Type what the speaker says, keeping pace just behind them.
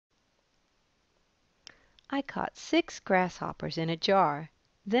I caught 6 grasshoppers in a jar.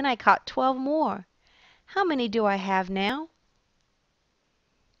 Then I caught 12 more. How many do I have now?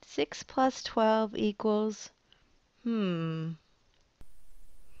 6 plus 12 equals, In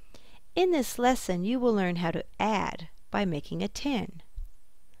this lesson, you will learn how to add by making a 10.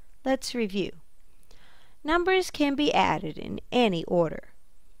 Let's review. Numbers can be added in any order.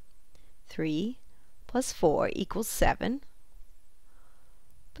 3 plus 4 equals 7.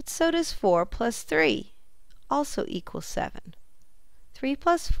 But so does 4 plus 3, also equals 7. 3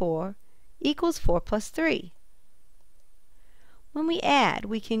 plus 4 equals 4 plus 3. When we add,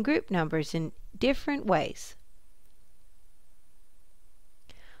 we can group numbers in different ways.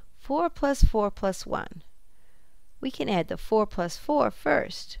 4 plus 4 plus 1. We can add the 4 plus 4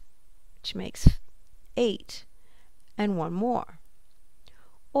 first, which makes 8, and 1 more.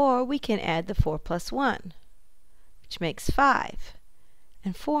 Or we can add the 4 plus 1, which makes 5,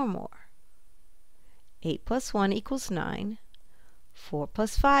 and 4 more. 8 plus 1 equals 9. 4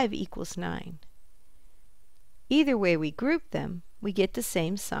 plus 5 equals 9. Either way we group them, we get the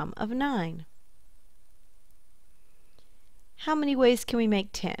same sum of 9. How many ways can we make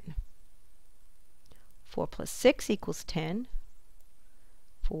 10? 4 plus 6 equals 10.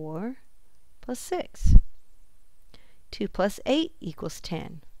 4 plus 6. 2 plus 8 equals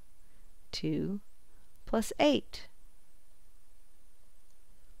 10. 2 plus 8.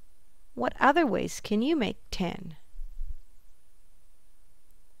 What other ways can you make 10?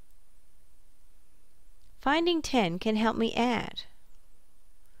 Finding 10 can help me add.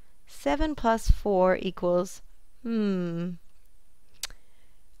 7 plus 4 equals, If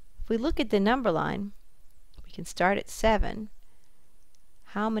we look at the number line, we can start at 7.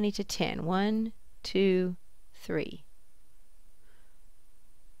 How many to 10? 1, 2, 3.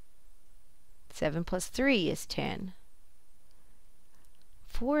 7 plus 3 is 10.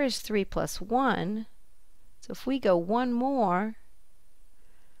 4 is 3 plus 1, so if we go one more,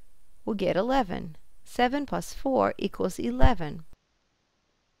 we'll get 11. 7 plus 4 equals 11.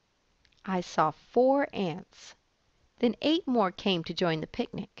 I saw 4 ants. Then 8 more came to join the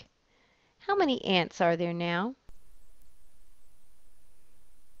picnic. How many ants are there now?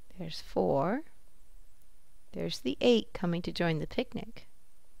 There's 4. There's the 8 coming to join the picnic.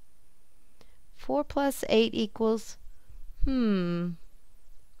 4 plus 8 equals, If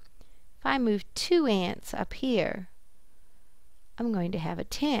I move 2 ants up here, I'm going to have a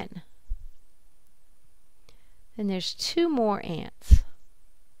 10. Then there's 2 more ants.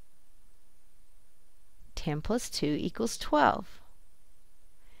 10 plus 2 equals 12.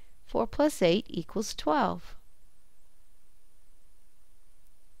 4 plus 8 equals 12.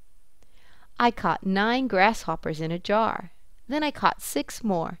 I caught 9 grasshoppers in a jar. Then I caught 6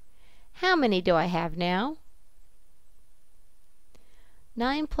 more. How many do I have now?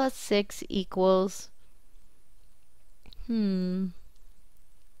 9 plus 6 equals, Well,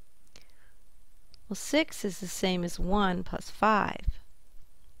 6 is the same as 1 plus 5.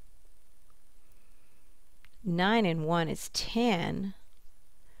 9 and 1 is 10.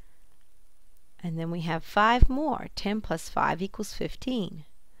 And then we have 5 more. 10 plus 5 equals 15.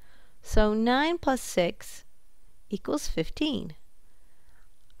 So 9 plus 6 equals 15.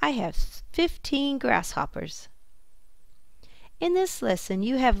 I have 15 grasshoppers. In this lesson,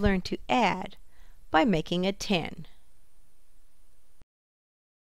 you have learned to add by making a 10.